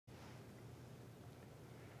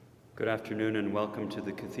Good afternoon and welcome to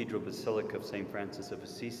the Cathedral Basilica of St. Francis of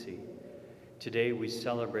Assisi. Today we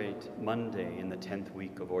celebrate Monday in the 10th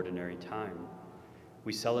week of Ordinary Time.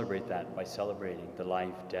 We celebrate that by celebrating the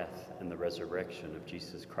life, death, and the resurrection of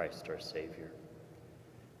Jesus Christ our Savior.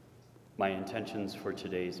 My intentions for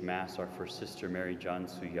today's Mass are for Sister Mary John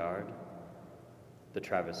Souillard, the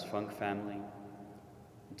Travis Funk family,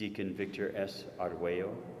 Deacon Victor S.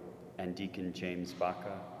 Arguello, and Deacon James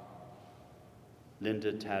Baca,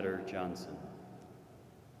 Linda Tatter Johnson.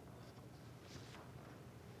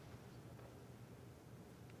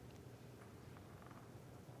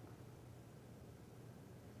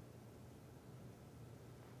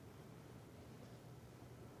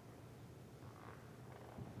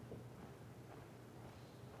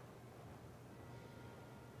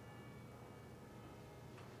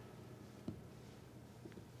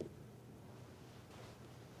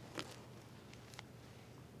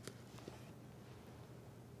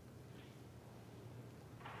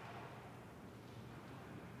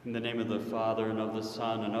 In the name of the Father, and of the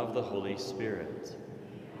Son, and of the Holy Spirit.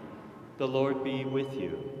 The Lord be with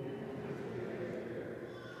you.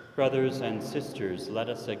 Brothers and sisters, let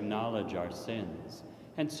us acknowledge our sins,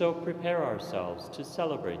 and so prepare ourselves to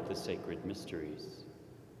celebrate the sacred mysteries.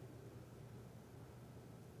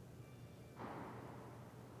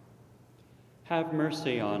 Have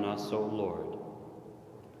mercy on us, O Lord.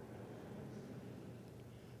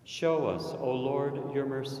 Show us, O Lord, your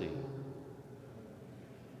mercy.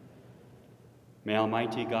 May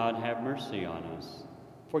Almighty God have mercy on us,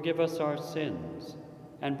 forgive us our sins,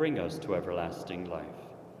 and bring us to everlasting life.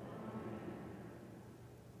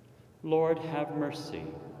 Lord, have mercy.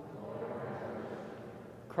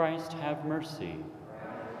 Christ, have mercy.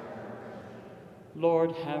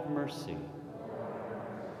 Lord, have mercy.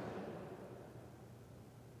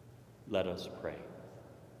 Let us pray.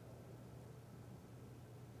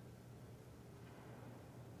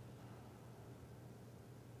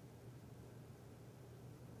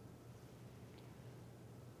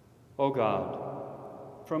 O God,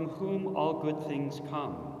 from whom all good things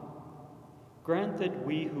come, grant that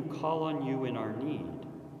we who call on you in our need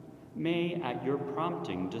may at your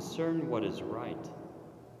prompting discern what is right,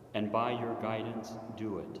 and by your guidance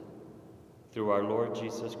do it. Through our Lord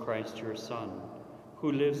Jesus Christ, your Son,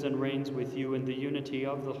 who lives and reigns with you in the unity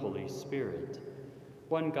of the Holy Spirit,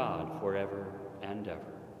 one God forever and ever.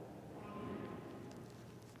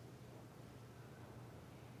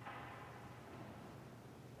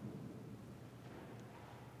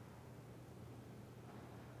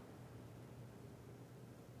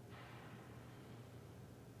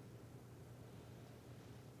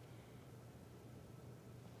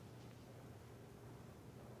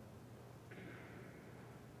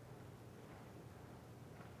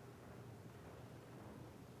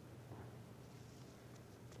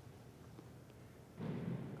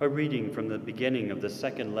 A reading from the beginning of the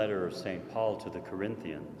second letter of St. Paul to the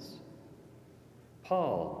Corinthians.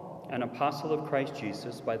 Paul, an apostle of Christ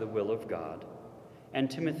Jesus by the will of God, and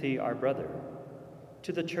Timothy, our brother,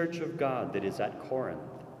 to the church of God that is at Corinth,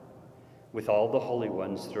 with all the holy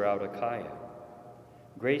ones throughout Achaia.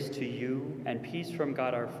 Grace to you and peace from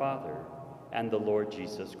God our Father and the Lord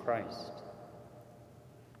Jesus Christ.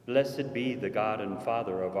 Blessed be the God and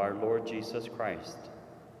Father of our Lord Jesus Christ,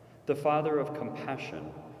 the Father of compassion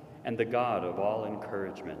and the God of all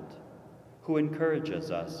encouragement, who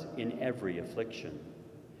encourages us in every affliction,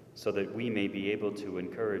 so that we may be able to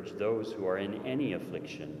encourage those who are in any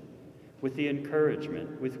affliction with the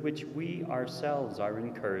encouragement with which we ourselves are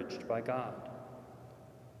encouraged by God.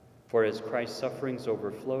 For as Christ's sufferings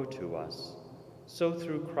overflow to us, so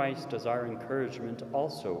through Christ does our encouragement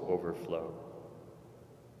also overflow.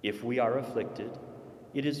 If we are afflicted,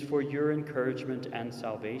 it is for your encouragement and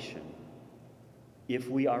salvation. If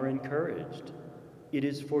we are encouraged, it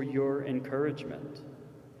is for your encouragement,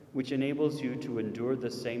 which enables you to endure the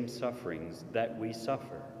same sufferings that we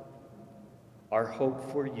suffer. Our hope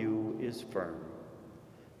for you is firm,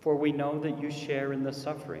 for we know that you share in the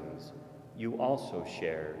sufferings, you also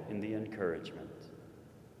share in the encouragement.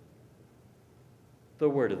 The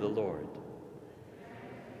word of the Lord.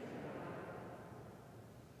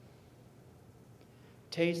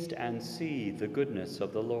 Taste and see the goodness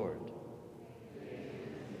of the Lord.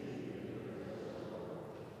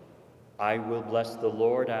 I will bless the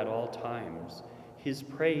Lord at all times. His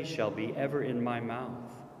praise shall be ever in my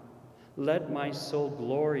mouth. Let my soul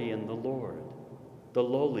glory in the Lord. The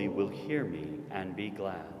lowly will hear me and be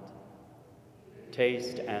glad.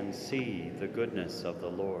 Taste and see the goodness of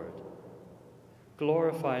the Lord.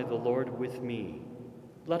 Glorify the Lord with me.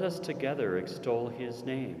 Let us together extol his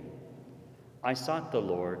name. I sought the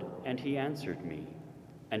Lord, and he answered me.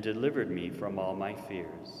 and delivered me from all my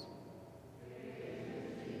fears.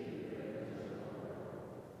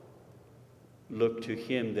 Look to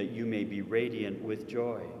him that you may be radiant with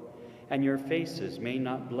joy, and your faces may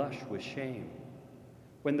not blush with shame.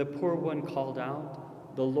 When the poor one called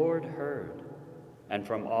out, the Lord heard, and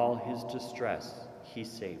from all his distress he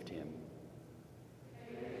saved him.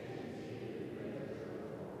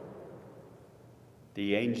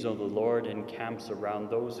 The angel of the Lord encamps around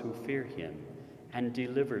those who fear him and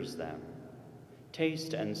delivers them.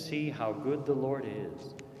 Taste and see how good the Lord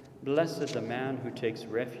is. Blessed the man who takes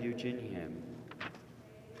refuge in him.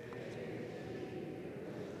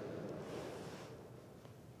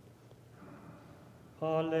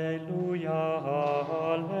 Alleluia,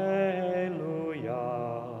 alleluia,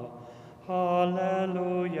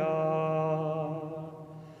 alleluia,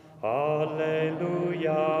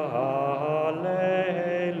 alleluia,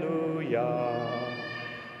 alleluia,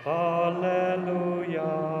 alleluia.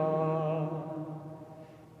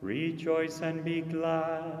 Rejoice and be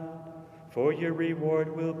glad, for your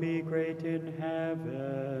reward will be great in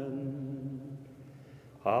heaven.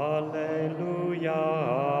 Alleluia,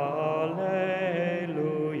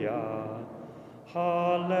 alleluia,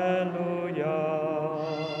 hallelujah.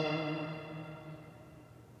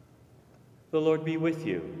 The Lord be with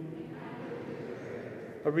you.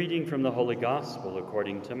 A reading from the Holy Gospel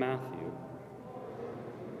according to Matthew.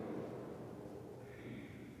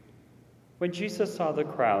 When Jesus saw the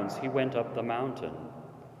crowds, he went up the mountain,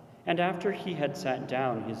 and after he had sat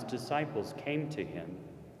down, his disciples came to him.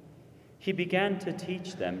 He began to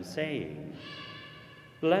teach them, saying,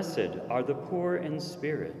 "Blessed are the poor in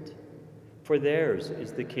spirit, for theirs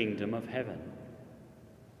is the kingdom of heaven.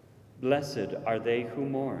 Blessed are they who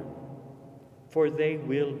mourn, for they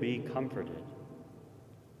will be comforted.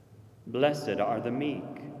 Blessed are the meek,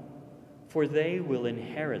 for they will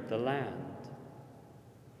inherit the land.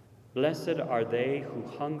 Blessed are they who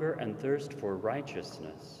hunger and thirst for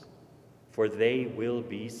righteousness, for they will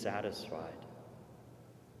be satisfied.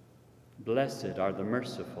 Blessed are the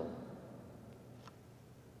merciful,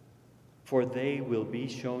 for they will be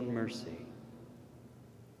shown mercy.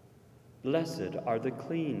 Blessed are the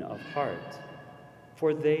clean of heart,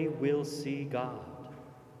 for they will see God.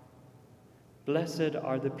 Blessed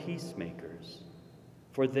are the peacemakers,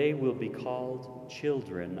 for they will be called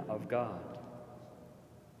children of God.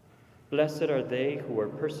 Blessed are they who are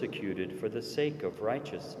persecuted for the sake of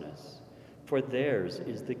righteousness, for theirs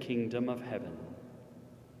is the kingdom of heaven.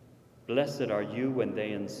 Blessed are you when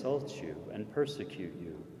they insult you and persecute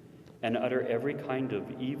you, and utter every kind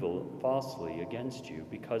of evil falsely against you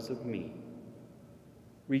because of me.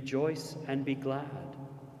 Rejoice and be glad,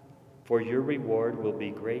 for your reward will be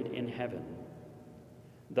great in heaven.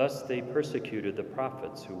 Thus they persecuted the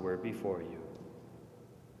prophets who were before you."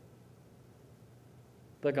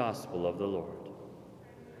 The Gospel of the Lord.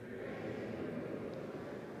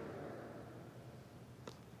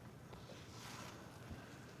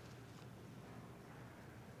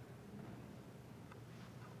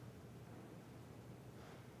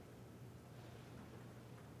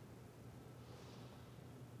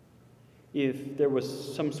 If there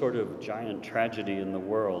was some sort of giant tragedy in the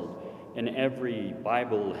world and every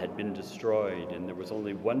Bible had been destroyed and there was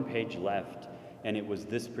only one page left and it was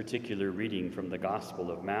this particular reading from the Gospel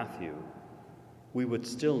of Matthew, we would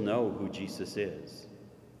still know who Jesus is.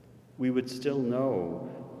 We would still know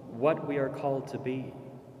what we are called to be.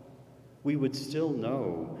 We would still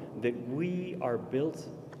know that we are built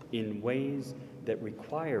in ways that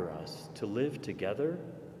require us to live together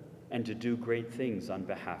and to do great things on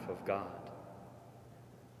behalf of God.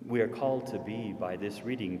 We are called to be, by this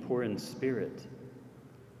reading, poor in spirit,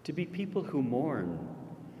 to be people who mourn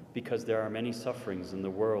because there are many sufferings in the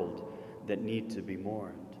world that need to be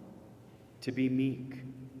mourned, to be meek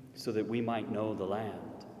so that we might know the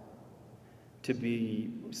land, to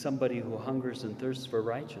be somebody who hungers and thirsts for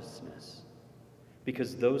righteousness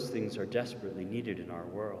because those things are desperately needed in our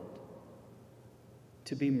world,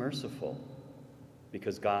 to be merciful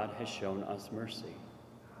because God has shown us mercy.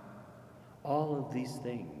 All of these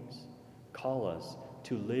things call us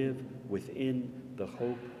to live within the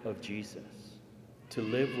hope of Jesus, to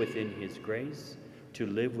live within his grace, to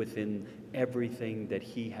live within everything that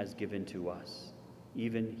he has given to us,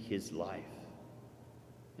 even his life.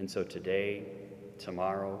 And so today,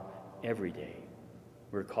 tomorrow, every day,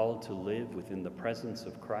 we're called to live within the presence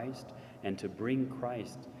of Christ and to bring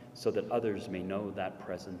Christ so that others may know that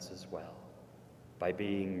presence as well, by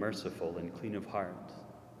being merciful and clean of heart,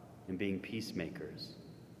 and being peacemakers,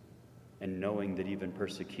 and knowing that even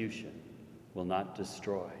persecution will not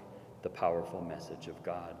destroy the powerful message of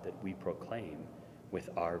God that we proclaim with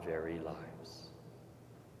our very lives.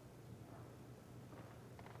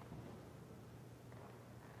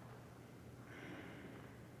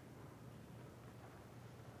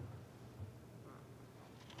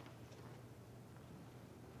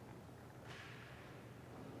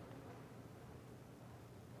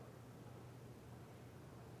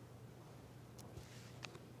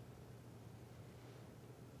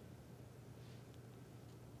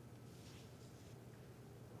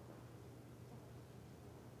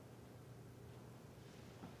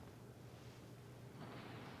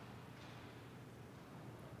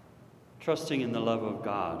 Trusting in the love of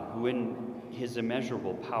God, who in his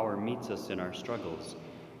immeasurable power meets us in our struggles,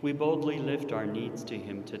 we boldly lift our needs to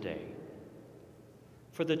him today.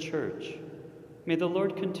 For the Church, may the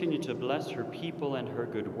Lord continue to bless her people and her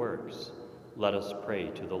good works. Let us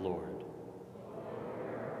pray to the Lord.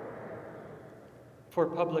 For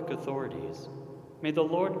public authorities, may the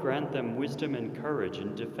Lord grant them wisdom and courage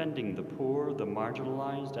in defending the poor, the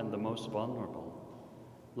marginalized, and the most vulnerable.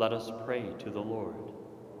 Let us pray to the Lord.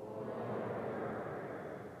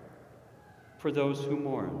 For those who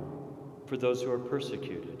mourn, for those who are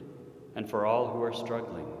persecuted, and for all who are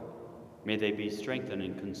struggling, may they be strengthened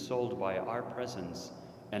and consoled by our presence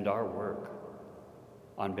and our work.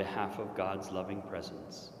 On behalf of God's loving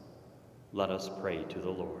presence, let us pray to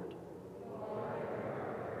the Lord.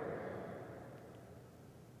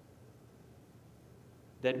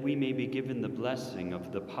 That we may be given the blessing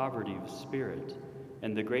of the poverty of spirit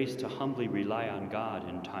and the grace to humbly rely on God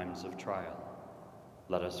in times of trial,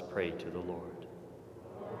 let us pray to the Lord.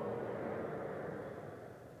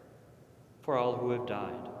 For all who have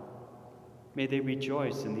died, may they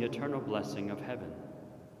rejoice in the eternal blessing of heaven.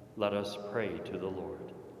 Let us pray to the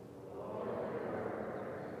Lord.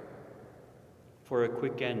 For a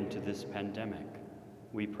quick end to this pandemic,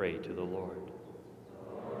 we pray to the Lord.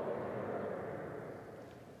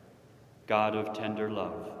 God of tender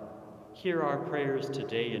love, hear our prayers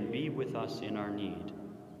today and be with us in our need.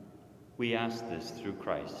 We ask this through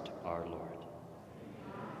Christ our Lord.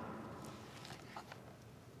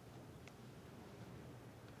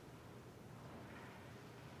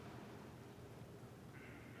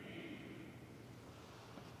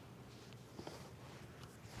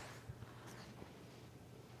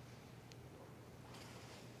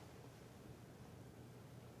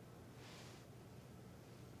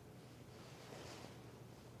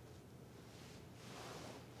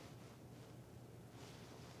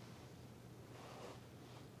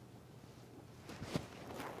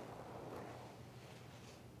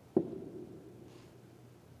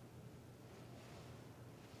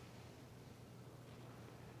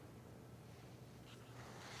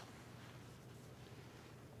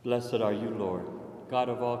 Blessed are you, Lord, God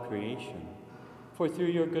of all creation, for through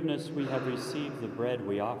your goodness we have received the bread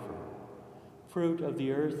we offer. Fruit of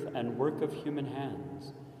the earth and work of human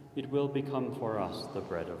hands, it will become for us the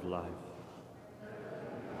bread of life.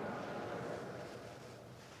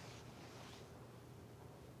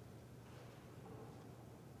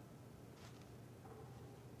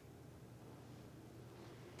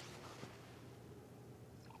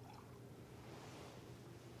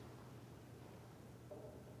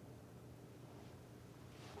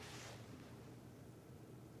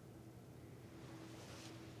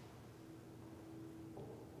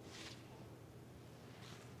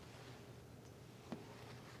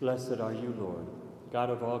 Blessed are you, Lord, God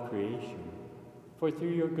of all creation, for through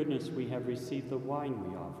your goodness we have received the wine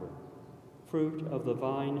we offer. Fruit of the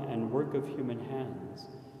vine and work of human hands,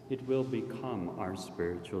 it will become our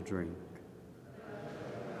spiritual drink.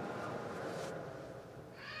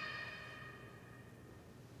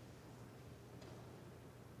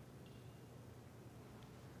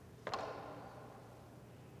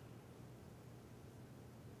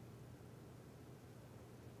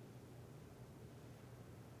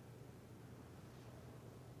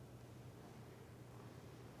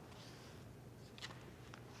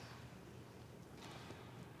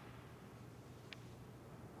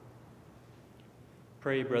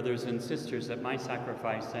 Pray, brothers and sisters, that my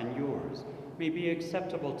sacrifice and yours may be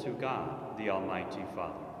acceptable to God, the Almighty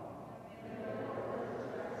Father.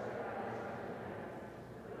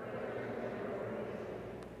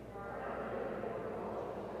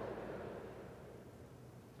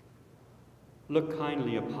 Look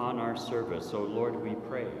kindly upon our service, O Lord, we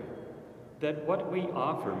pray, that what we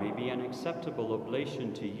offer may be an acceptable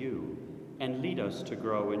oblation to you and lead us to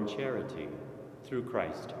grow in charity, through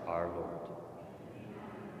Christ our Lord.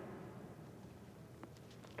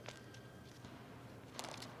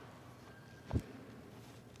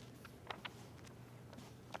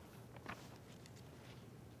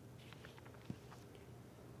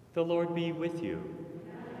 The Lord be with you.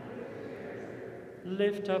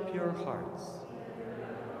 Lift up your hearts.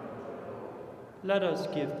 Let us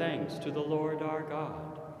give thanks to the Lord our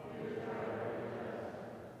God.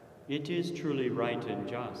 It is truly right and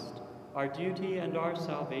just, our duty and our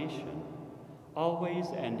salvation, always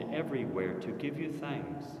and everywhere to give you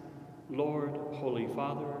thanks, Lord, Holy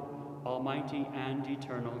Father, Almighty and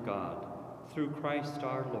eternal God, through Christ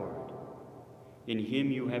our Lord. In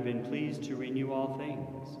him you have been pleased to renew all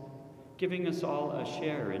things, giving us all a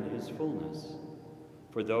share in his fullness.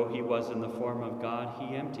 For though he was in the form of God,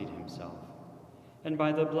 he emptied himself, and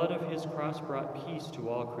by the blood of his cross brought peace to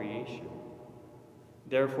all creation.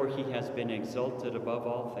 Therefore he has been exalted above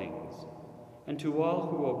all things, and to all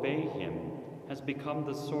who obey him has become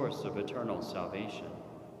the source of eternal salvation.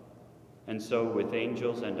 And so with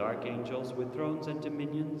angels and archangels, with thrones and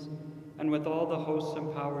dominions, and with all the hosts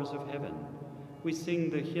and powers of heaven, we sing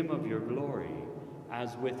the hymn of your glory,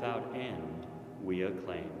 as without end we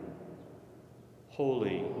acclaim.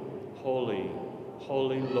 Holy, holy,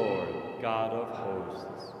 holy Lord, God of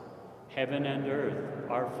hosts, heaven and earth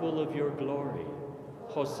are full of your glory.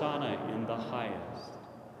 Hosanna in the highest.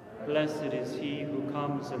 Blessed is he who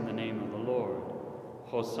comes in the name of the Lord.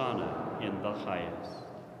 Hosanna in the highest.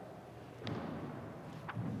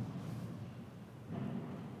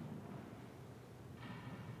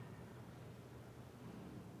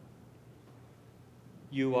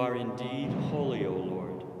 You are indeed holy, O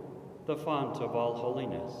Lord, the font of all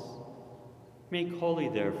holiness. Make holy,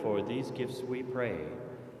 therefore, these gifts, we pray,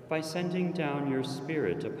 by sending down your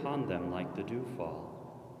Spirit upon them like the dewfall,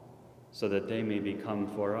 so that they may become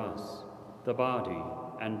for us the body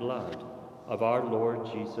and blood of our Lord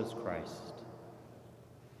Jesus Christ.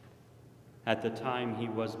 At the time he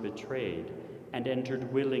was betrayed and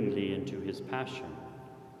entered willingly into his passion,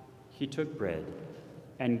 he took bread,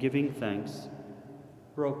 and giving thanks,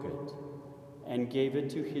 broke it, and gave it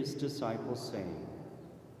to his disciples, saying,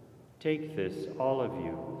 "Take this, all of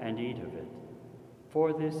you, and eat of it,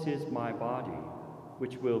 for this is my body,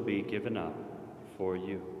 which will be given up for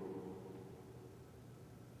you."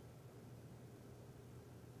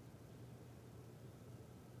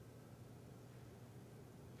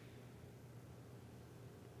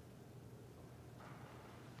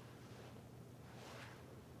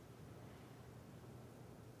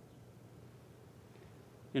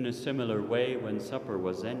 In a similar way, when supper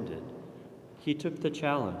was ended, he took the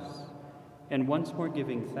chalice, and once more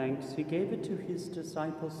giving thanks, he gave it to his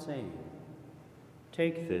disciples, saying,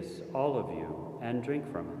 "Take this, all of you, and drink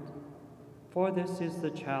from it, for this is the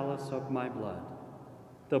chalice of my blood,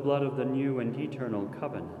 the blood of the new and eternal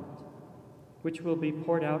covenant, which will be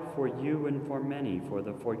poured out for you and for many for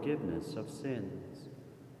the forgiveness of sins.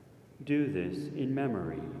 Do this in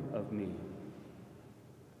memory of me."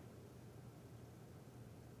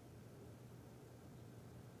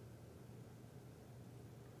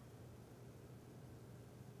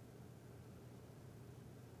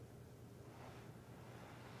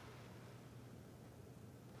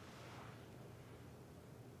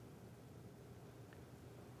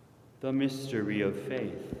 The mystery of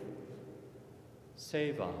faith.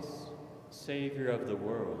 Save us, Savior of the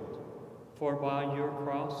world, for by your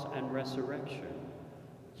cross and resurrection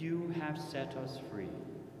you have set us free.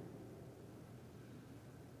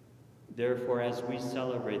 Therefore, as we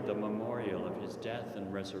celebrate the memorial of his death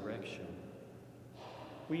and resurrection,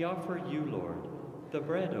 we offer you, Lord, the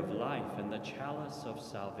bread of life and the chalice of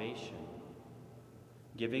salvation,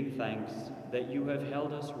 giving thanks that you have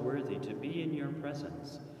held us worthy to be in your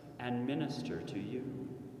presence and minister to you.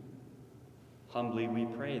 Humbly we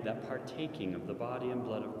pray that, partaking of the body and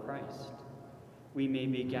blood of Christ, we may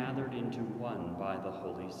be gathered into one by the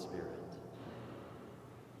Holy Spirit.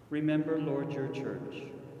 Remember, Lord, your church,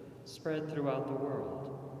 spread throughout the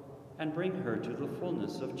world, and bring her to the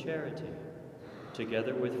fullness of charity,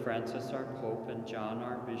 together with Francis our Pope and John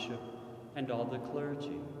our Bishop and all the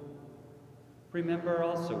clergy. Remember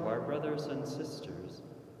also our brothers and sisters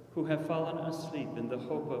who have fallen asleep in the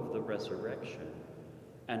hope of the resurrection,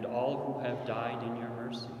 and all who have died in your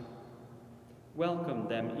mercy. Welcome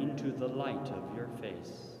them into the light of your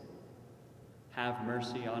face. Have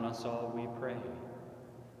mercy on us all, we pray,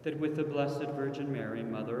 that with the Blessed Virgin Mary,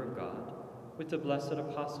 Mother of God, with the blessed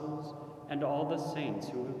apostles and all the saints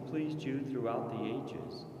who have pleased you throughout the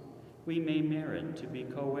ages, we may merit to be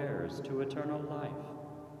co-heirs to eternal life,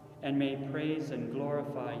 and may praise and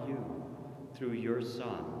glorify you through your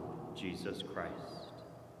Son, Jesus Christ.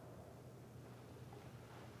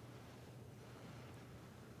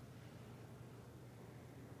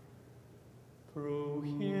 Through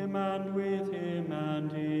him and with him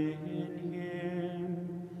and in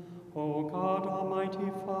him, O God, Almighty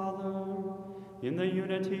Father, in the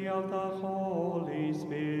unity of the Holy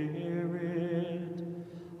Spirit,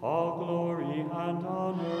 all glory and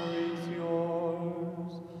honor is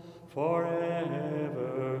yours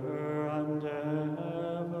forever and ever.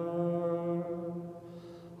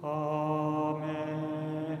 Amen.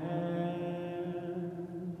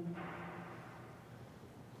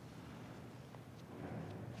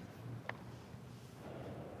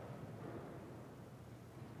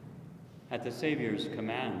 At the Savior's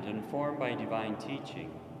command, informed by divine teaching,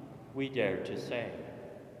 we dare to say,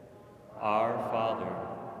 Our Father,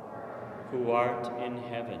 who art in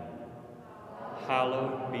heaven,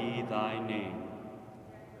 hallowed be thy name.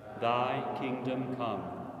 Thy kingdom come,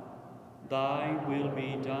 thy will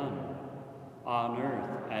be done, on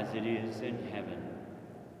earth as it is in heaven.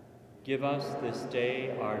 Give us this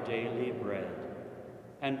day our daily bread,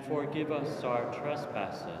 and forgive us our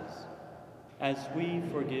trespasses, as we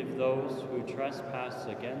forgive those who trespass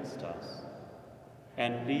against us.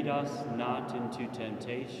 And lead us not into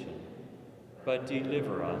temptation, but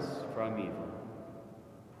deliver us from evil.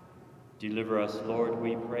 Deliver us, Lord,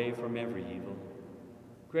 we pray, from every evil.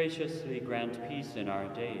 Graciously grant peace in our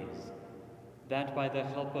days, that by the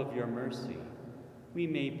help of your mercy we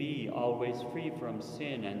may be always free from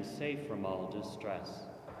sin and safe from all distress,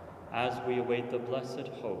 as we await the blessed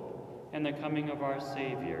hope and the coming of our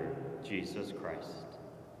Savior, Jesus Christ.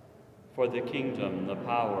 For the kingdom, the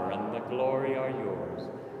power, and the glory are yours,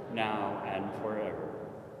 now and forever.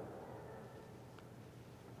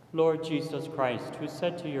 Lord Jesus Christ, who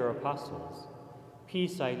said to your apostles,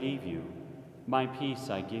 "Peace I leave you, my peace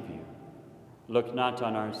I give you," look not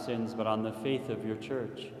on our sins, but on the faith of your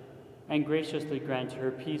church, and graciously grant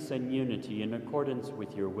her peace and unity in accordance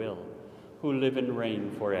with your will, who live and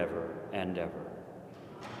reign forever and ever.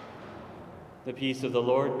 The peace of the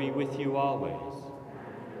Lord be with you always.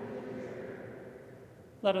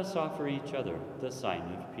 Let us offer each other the sign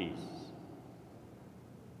of peace.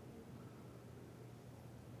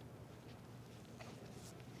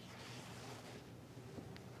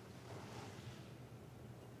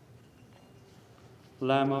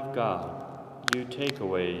 Lamb of God, you take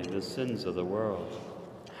away the sins of the world.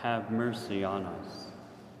 Have mercy on us.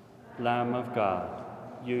 Lamb of God,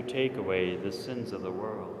 you take away the sins of the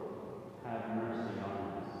world. Have mercy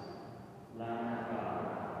on us. Lamb of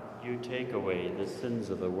God, you take away the sins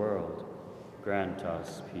of the world. Grant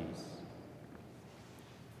us peace.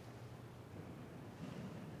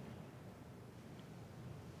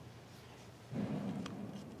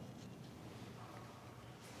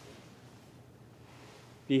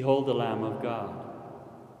 Behold the Lamb of God.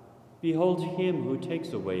 Behold him who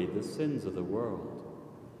takes away the sins of the world.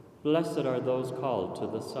 Blessed are those called to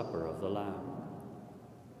the supper of the Lamb.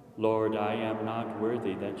 Lord, I am not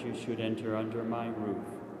worthy that you should enter under my roof,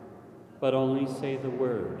 but only say the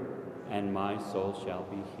word, and my soul shall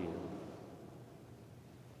be healed.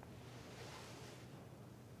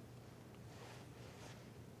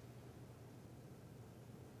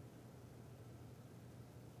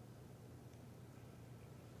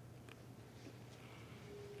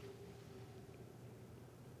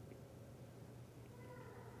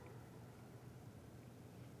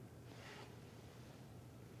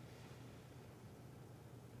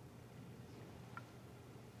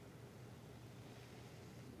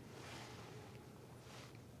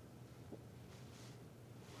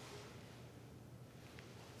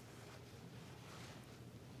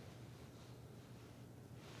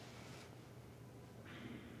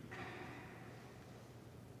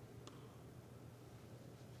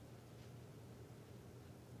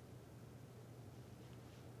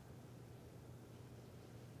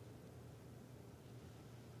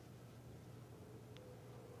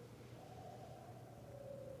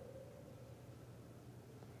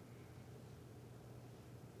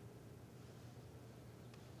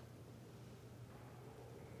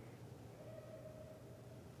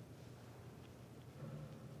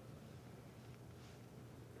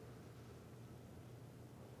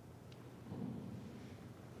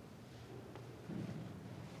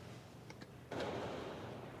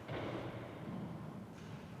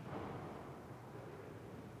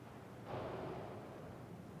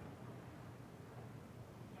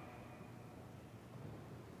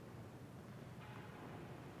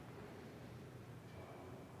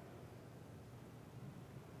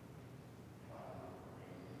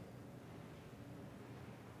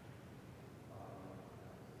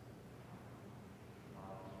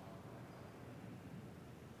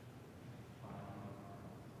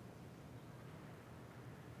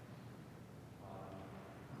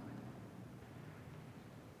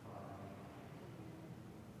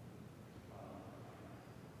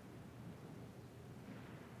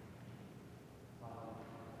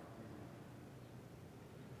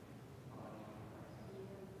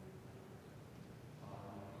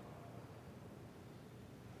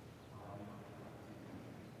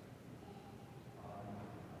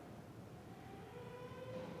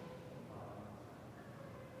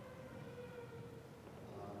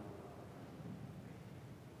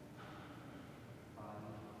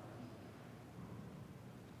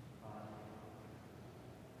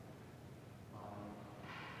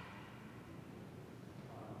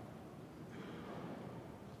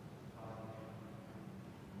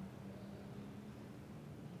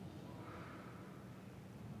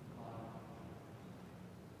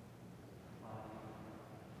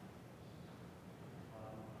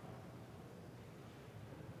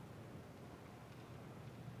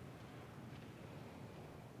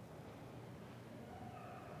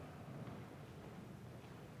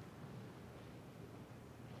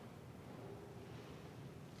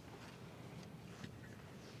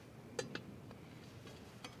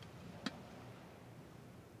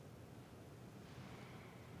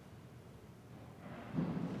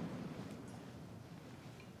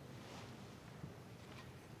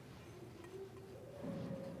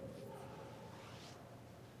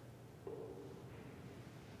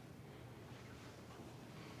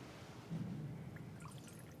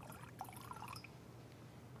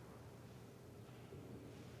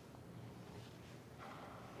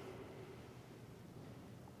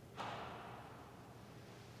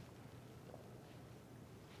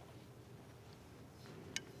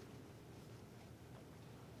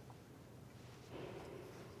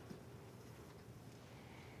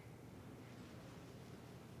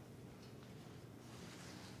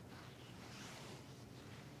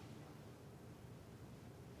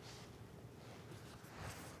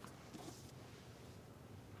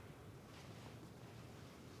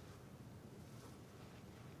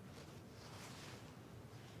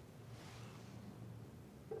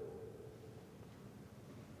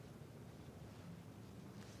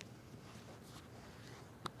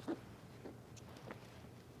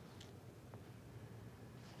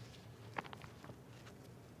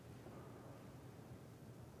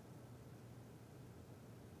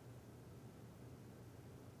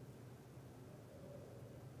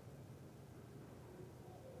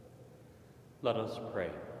 Let us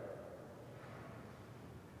pray.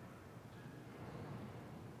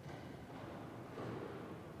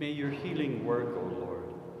 May your healing work, O Lord,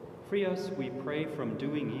 free us, we pray, from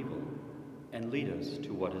doing evil, and lead us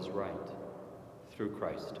to what is right, through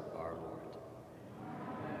Christ our Lord.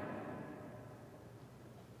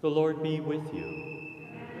 The Lord be with you.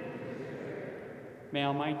 May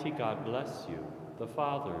Almighty God bless you, the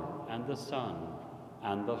Father, and the Son,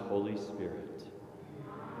 and the Holy Spirit.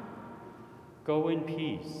 Go in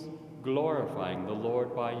peace, glorifying the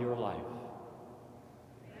Lord by your life.